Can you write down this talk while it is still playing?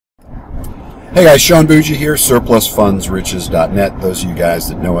Hey guys, Sean Bougie here, SurplusFundsRiches.net. Those of you guys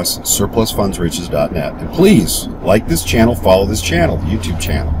that know us, SurplusFundsRiches.net. And please, like this channel, follow this channel, the YouTube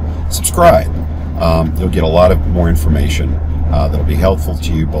channel. Subscribe. You'll get a lot of more information that'll be helpful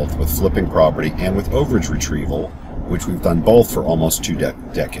to you both with flipping property and with overage retrieval, which we've done both for almost two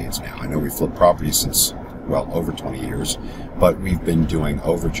decades now. I know we've flipped property since, well, over 20 years, but we've been doing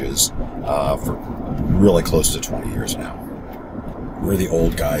overages for really close to 20 years now. We're the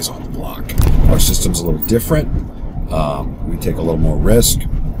old guys on the block. Our system's a little different. We take a little more risk,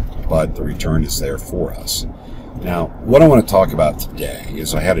 but the return is there for us. Now, what I want to talk about today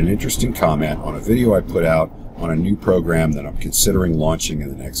is I had an interesting comment on a video I put out on a new program that I'm considering launching in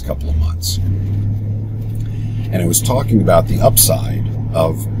the next couple of months. And it was talking about the upside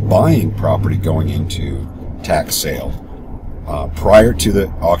of buying property going into tax sale prior to the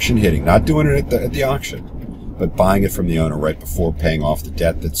auction hitting, not doing it at the auction, but buying it from the owner right before paying off the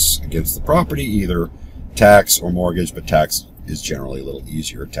debt that's against the property, either tax or mortgage, but tax is generally a little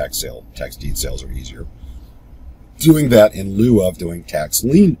easier. Tax deed sales are easier. Doing that in lieu of doing tax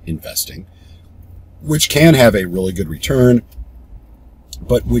lien investing, which can have a really good return,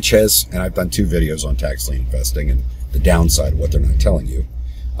 but which has, and I've done 2 videos on tax lien investing and the downside of what they're not telling you.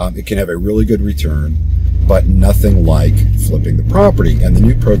 It can have a really good return, but nothing like flipping the property. And the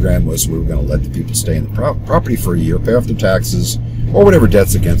new program was we were going to let the people stay in the property for a year, pay off their taxes, or whatever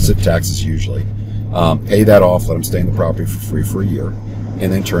debt's against it, taxes usually. Pay that off, let them stay in the property for free for a year,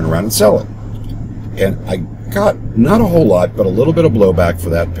 and then turn around and sell it. And I got not a whole lot, but a little bit of blowback for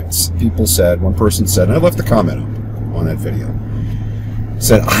that. People said, one person said, and I left a comment up on that video,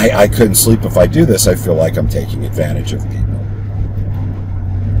 said, I couldn't sleep if I do this. I feel like I'm taking advantage of people.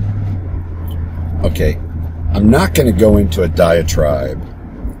 Okay, I'm not going to go into a diatribe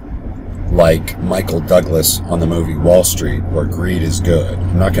like Michael Douglas on the movie Wall Street, where greed is good.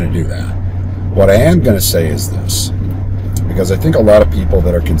 I'm not going to do that. What I am going to say is this, because I think a lot of people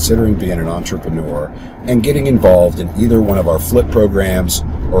that are considering being an entrepreneur and getting involved in either one of our flip programs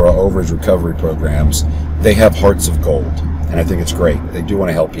or our overage recovery programs, they have hearts of gold. And I think it's great. They do want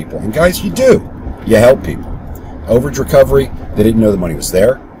to help people. And guys, you do. You help people. Overage recovery, they didn't know the money was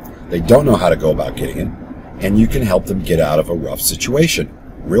there. They don't know how to go about getting it, and you can help them get out of a rough situation.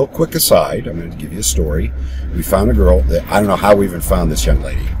 Real quick aside, I'm going to give you a story. We found a girl that, I don't know how we even found this young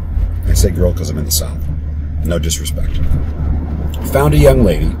lady. I say girl because I'm in the South. No disrespect. Found a young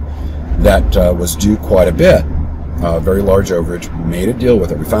lady that was due quite a bit, very large overage, made a deal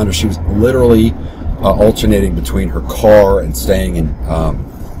with her. We found her, she was literally alternating between her car and staying in,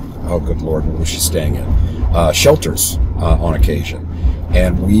 oh good Lord, what was she staying in? Shelters on occasion.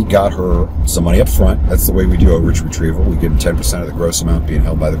 And we got her some money up front. That's the way we do overage retrieval. We give them 10% of the gross amount being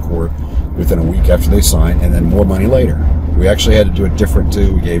held by the court within a week after they sign, and then more money later. We actually had to do it different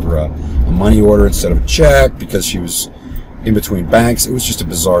too. We gave her a money order instead of a check because she was in between banks. It was just a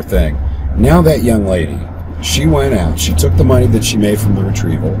bizarre thing. Now that young lady, she went out, she took the money that she made from the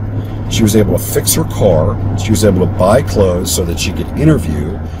retrieval, she was able to fix her car, she was able to buy clothes so that she could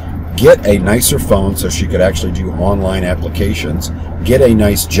interview, get a nicer phone so she could actually do online applications, get a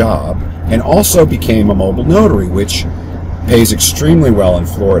nice job, and also became a mobile notary, which pays extremely well in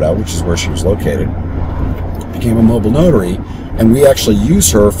Florida, which is where she was located. Became a mobile notary, and we actually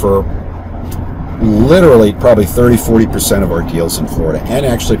use her for literally probably 30-40% of our deals in Florida, and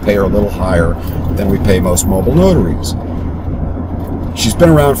actually pay her a little higher than we pay most mobile notaries. She's been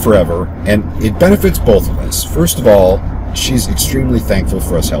around forever, and it benefits both of us. First of all, she's extremely thankful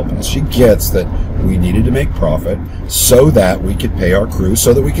for us helping us. She gets that we needed to make profit so that we could pay our crew,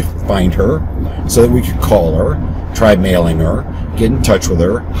 so that we could find her, so that we could call her, try mailing her, get in touch with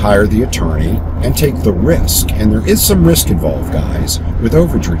her, hire the attorney, and take the risk. And there is some risk involved, guys, with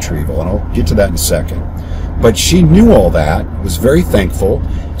overage retrieval, and I'll get to that in a second. But she knew all that, was very thankful.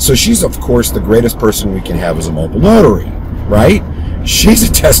 So she's, of course, the greatest person we can have as a mobile notary, right? She's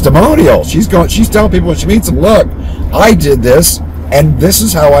a testimonial. She's telling people when she meets them, look, I did this, and this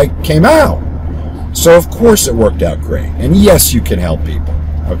is how I came out. So of course it worked out great. And yes, you can help people,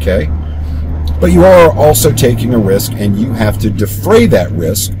 okay? But you are also taking a risk, and you have to defray that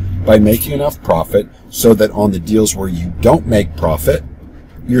risk by making enough profit so that on the deals where you don't make profit,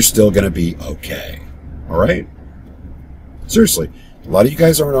 you're still going to be okay. All right? Seriously, a lot of you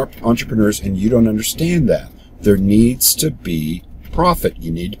guys aren't entrepreneurs, and you don't understand that. There needs to be profit.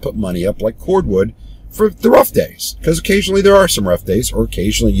 You need to put money up like cordwood for the rough days, because occasionally there are some rough days, or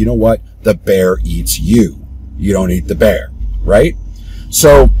occasionally, you know what, the bear eats you. You don't eat the bear, right?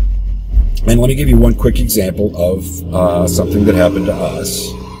 So, and let me give you one quick example of something that happened to us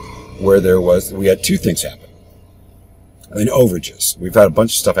where we had 2 things happen. In overages, we've had a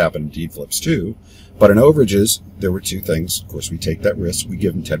bunch of stuff happen in deed flips too, but in overages, there were two things. Of course, we take that risk. We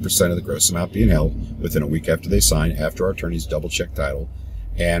give them 10% of the gross amount being held within a week after they sign, after our attorneys double-check title,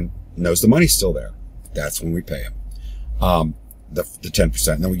 and knows the money's still there. That's when we pay them the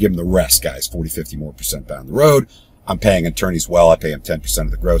 10%. And then we give them the rest, guys, 40, 50 more percent down the road. I'm paying attorneys well. I pay them 10%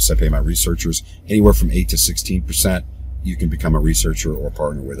 of the gross. I pay my researchers anywhere from 8 to 16%. You can become a researcher or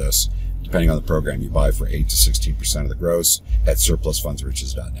partner with us, depending on the program you buy, for 8 to 16% of the gross at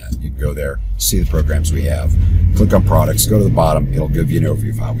SurplusFundsRiches.net. You can go there, see the programs we have, click on products, go to the bottom. It'll give you an overview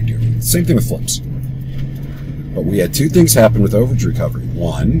of how we do it. Same thing with flips. But we had two things happen with overage recovery.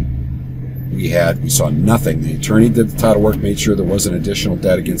 One, we saw nothing. The attorney did the title work, made sure there wasn't additional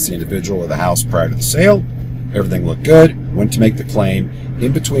debt against the individual or the house prior to the sale. Everything looked good. Went to make the claim.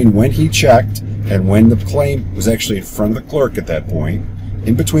 In between when he checked and when the claim was actually in front of the clerk at that point,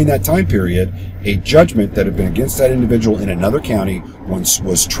 in between that time period, a judgment that had been against that individual in another county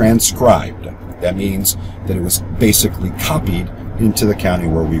was transcribed. That means that it was basically copied into the county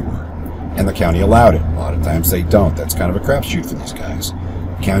where we were. And the county allowed it. A lot of times they don't. That's kind of a crapshoot for these guys.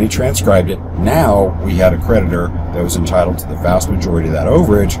 County transcribed it. Now we had a creditor that was entitled to the vast majority of that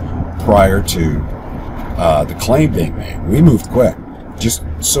overage prior to the claim being made. We moved quick. Just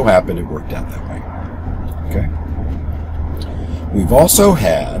so happened it worked out that way. Okay. We've also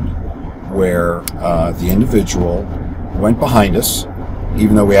had where the individual went behind us,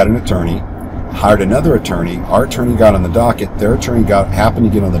 even though we had an attorney, hired another attorney. Our attorney got on the docket. Their attorney happened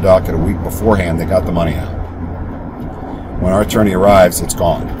to get on the docket a week beforehand. They got the money out. When our attorney arrives, it's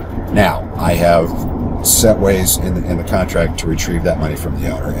gone. Now, I have set ways in the contract to retrieve that money from the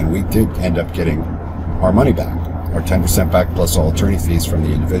owner, and we did end up getting our money back, our 10% back plus all attorney fees from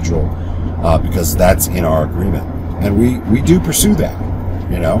the individual, because that's in our agreement. And we do pursue that,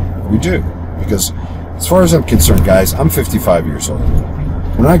 you know, we do. Because as far as I'm concerned, guys, I'm 55 years old.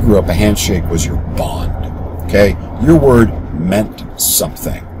 When I grew up, a handshake was your bond, okay? Your word meant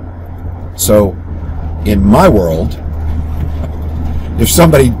something. So, in my world, if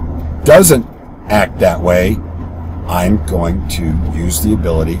somebody doesn't act that way, I'm going to use the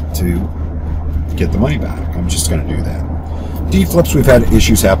ability to get the money back. I'm just going to do that. Deed flips, we've had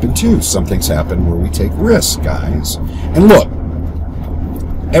issues happen too. Some things happen where we take risks, guys. And look,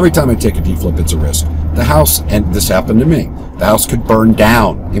 every time I take a deed flip, it's a risk. The house, and this happened to me, the house could burn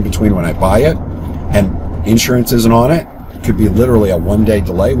down in between when I buy it and insurance isn't on it. It could be literally a one-day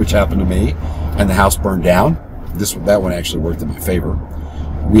delay, which happened to me, and the house burned down. That one actually worked in my favor.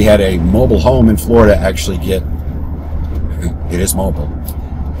 We had a mobile home in Florida actually get, it is mobile,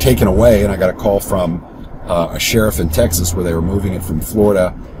 taken away, and I got a call from a sheriff in Texas where they were moving it from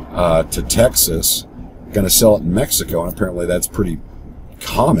Florida to Texas, going to sell it in Mexico, and apparently that's pretty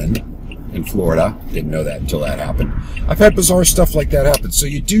common in Florida. Didn't know that until that happened. I've had bizarre stuff like that happen. So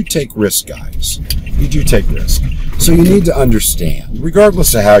you do take risks, guys. You do take risks. So you need to understand,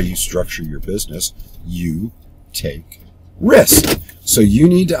 regardless of how you structure your business, you take risk. So you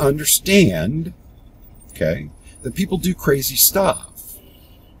need to understand, okay, that people do crazy stuff.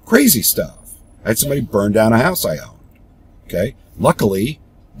 Crazy stuff. I had somebody burn down a house I owned. Okay. Luckily,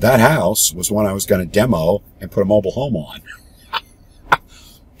 that house was one I was going to demo and put a mobile home on.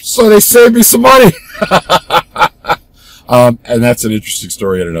 So they saved me some money. And that's an interesting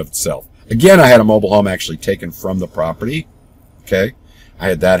story in and of itself. Again, I had a mobile home actually taken from the property. Okay. I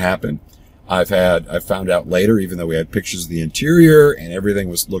had that happen. I found out later, even though we had pictures of the interior and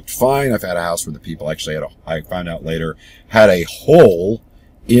everything looked fine, I've had a house where the people actually I found out later, had a hole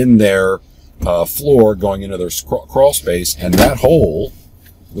in their floor going into their crawl space, and that hole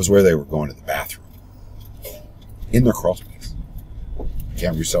was where they were going to the bathroom. In their crawl space.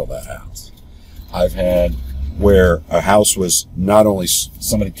 Can't resell that house. I've had where a house was not only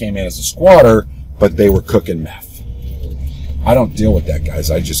somebody came in as a squatter, but they were cooking meth. I don't deal with that,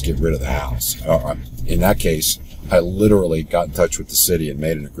 guys. I just get rid of the house. In that case, I literally got in touch with the city and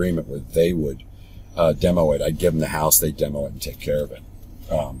made an agreement where they would demo it. I'd give them the house, they'd demo it and take care of it.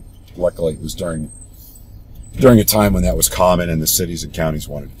 Luckily, it was during a time when that was common and the cities and counties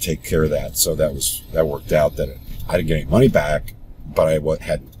wanted to take care of that. So that worked out that I didn't get any money back, but I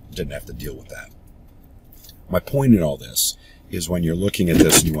didn't have to deal with that. My point in all this is when you're looking at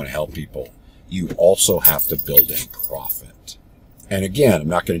this and you want to help people, you also have to build in profit. And again, I'm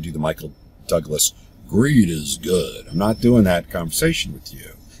not going to do the Michael Douglas, greed is good. I'm not doing that conversation with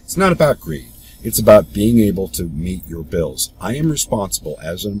you. It's not about greed. It's about being able to meet your bills. I am responsible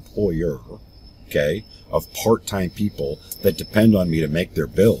as an employer, okay, of part-time people that depend on me to make their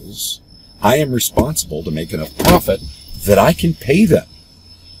bills. I am responsible to make enough profit that I can pay them.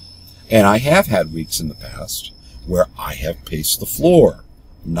 And I have had weeks in the past where I have paced the floor,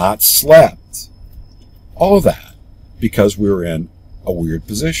 not slept. All of that because we were in a weird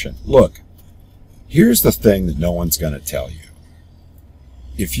position. Look, here's the thing that no one's going to tell you.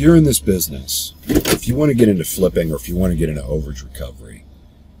 If you're in this business, if you want to get into flipping or if you want to get into overage recovery,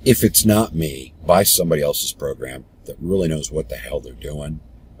 if it's not me, buy somebody else's program that really knows what the hell they're doing,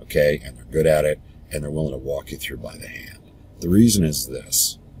 okay, and they're good at it, and they're willing to walk you through by the hand. The reason is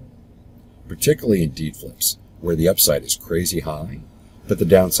this, particularly in deed flips, where the upside is crazy high, but the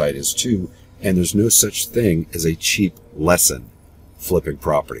downside is too, and there's no such thing as a cheap lesson flipping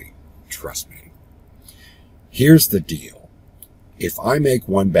property. Trust me. Here's the deal. If I make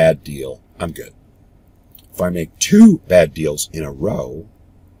one bad deal, I'm good. If I make two bad deals in a row,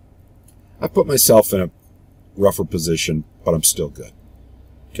 I put myself in a rougher position, but I'm still good.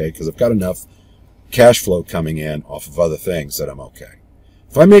 Okay, because I've got enough cash flow coming in off of other things that I'm okay.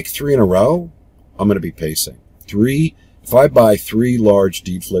 If I make three in a row, I'm going to be pacing. If I buy three large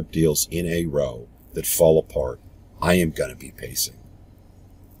deed flip deals in a row that fall apart, I am going to be pacing.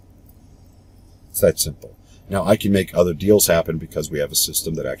 It's that simple. Now, I can make other deals happen because we have a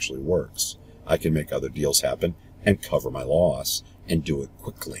system that actually works. I can make other deals happen and cover my loss and do it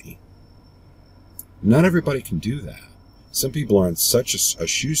quickly. Not everybody can do that. Some people are on such a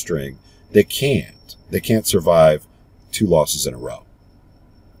shoestring, they can't. They can't survive two losses in a row.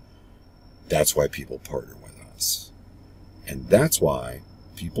 That's why people partner with us. And that's why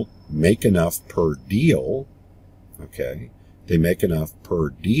people make enough per deal, okay? They make enough per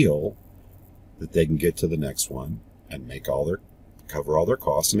deal that they can get to the next one and cover all their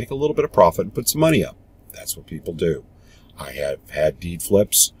costs and make a little bit of profit and put some money up. That's what people do. I have had deed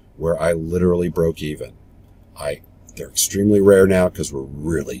flips where I literally broke even. They're extremely rare now because we're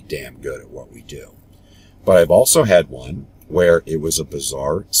really damn good at what we do. But I've also had one where it was a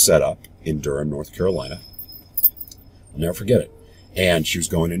bizarre setup in Durham, North Carolina. I'll never forget it. And she was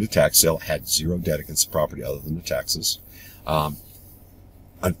going into tax sale, had zero debt against the property other than the taxes.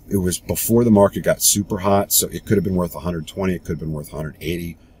 It was before the market got super hot, so it could have been worth 120, it could have been worth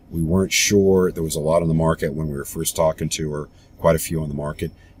 180. We weren't sure. There was a lot on the market when we were first talking to her, quite a few on the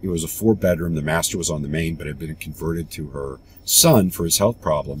market. It was a 4-bedroom. The master was on the main, but had been converted to her son for his health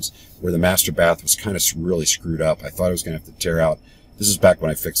problems, where the master bath was kind of really screwed up. I thought I was going to have to tear out. This is back when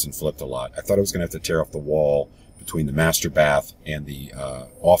I fixed and flipped a lot. I thought I was going to have to tear off the wall between the master bath and the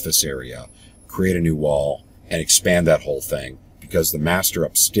office area, create a new wall, and expand that whole thing because the master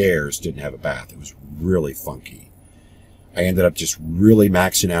upstairs didn't have a bath. It was really funky. I ended up just really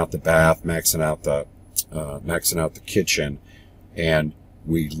maxing out the bath, maxing out the kitchen, and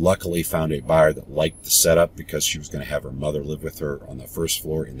we luckily found a buyer that liked the setup because she was going to have her mother live with her on the first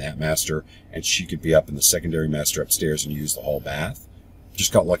floor in that master, and she could be up in the secondary master upstairs and use the whole bath.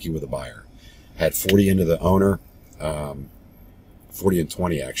 Just got lucky with a buyer. Had 40 into the owner, 40 and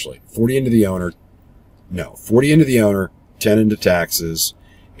 20 actually. 40 into the owner, 10 into taxes,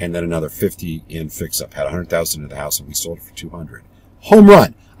 and then another 50 in fix-up. Had 100,000 into the house, and we sold it for 200. Home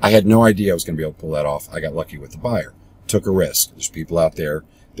run! I had no idea I was going to be able to pull that off. I got lucky with the buyer. Took a risk. There's people out there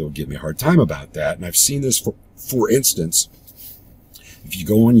that will give me a hard time about that, and I've seen this for instance, if you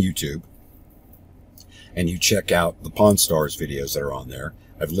go on YouTube and you check out the Pawn Stars videos that are on there,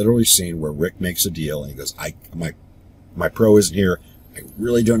 I've literally seen where Rick makes a deal and he goes, my pro isn't here. I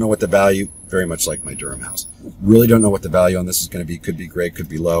really don't know what the value, very much like my Durham house, really don't know what the value on this is going to be. Could be great, could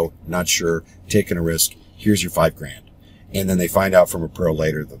be low, not sure, taking a risk. Here's your $5,000. And then they find out from a pro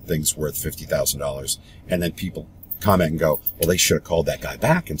later that the thing's worth $50,000. And then people comment and go, well, they should have called that guy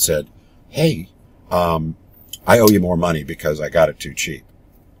back and said, hey, I owe you more money because I got it too cheap.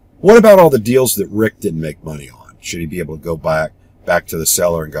 What about all the deals that Rick didn't make money on? Should he be able to go back to the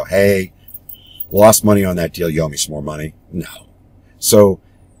seller and go, hey, lost money on that deal, you owe me some more money? No. So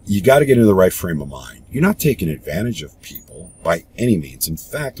you got to get into the right frame of mind. You're not taking advantage of people by any means. In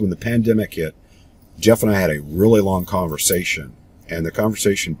fact, when the pandemic hit, Jeff and I had a really long conversation, and the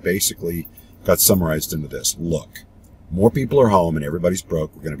conversation basically got summarized into this. Look, more people are home and everybody's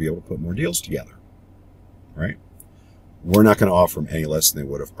broke. We're going to be able to put more deals together, right? We're not going to offer them any less than they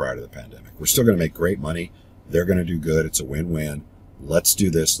would have prior to the pandemic. We're still going to make great money. They're going to do good. It's a win-win. Let's do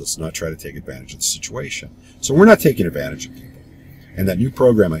this. Let's not try to take advantage of the situation. So we're not taking advantage of people. And that new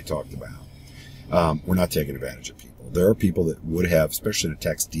program I talked about, we're not taking advantage of people. There are people that would have, especially in a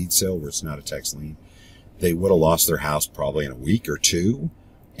tax deed sale where it's not a tax lien, they would have lost their house probably in a week or two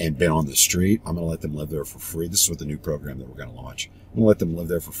and been on the street. I'm going to let them live there for free. This is what the new program that we're going to launch. I'm going to let them live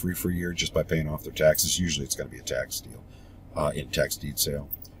there for free for a year just by paying off their taxes. Usually it's going to be a tax deal in tax deed sale.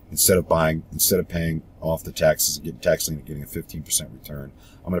 Instead of paying off the taxes and getting tax lien and getting a 15% return,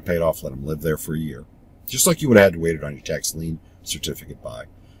 I'm going to pay it off, let them live there for a year. Just like you would have had to wait it on your tax lien certificate by.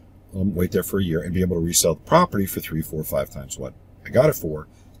 Wait there for a year and be able to resell the property for 3, 4, 5 times what I got it for.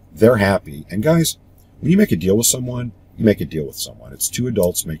 They're happy. And guys, when you make a deal with someone, you make a deal with someone. It's two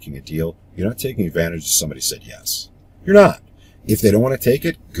adults making a deal. You're not taking advantage of somebody said yes. You're not. If they don't want to take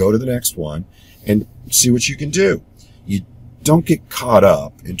it, go to the next one and see what you can do. You don't get caught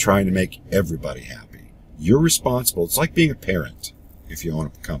up in trying to make everybody happy. You're responsible. It's like being a parent if you own a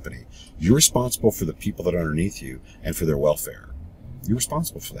company. You're responsible for the people that are underneath you and for their welfare. You're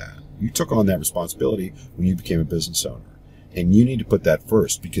responsible for that. You took on that responsibility when you became a business owner. And you need to put that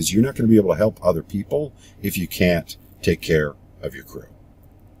first, because you're not going to be able to help other people if you can't take care of your crew.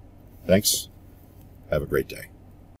 Thanks. Have a great day.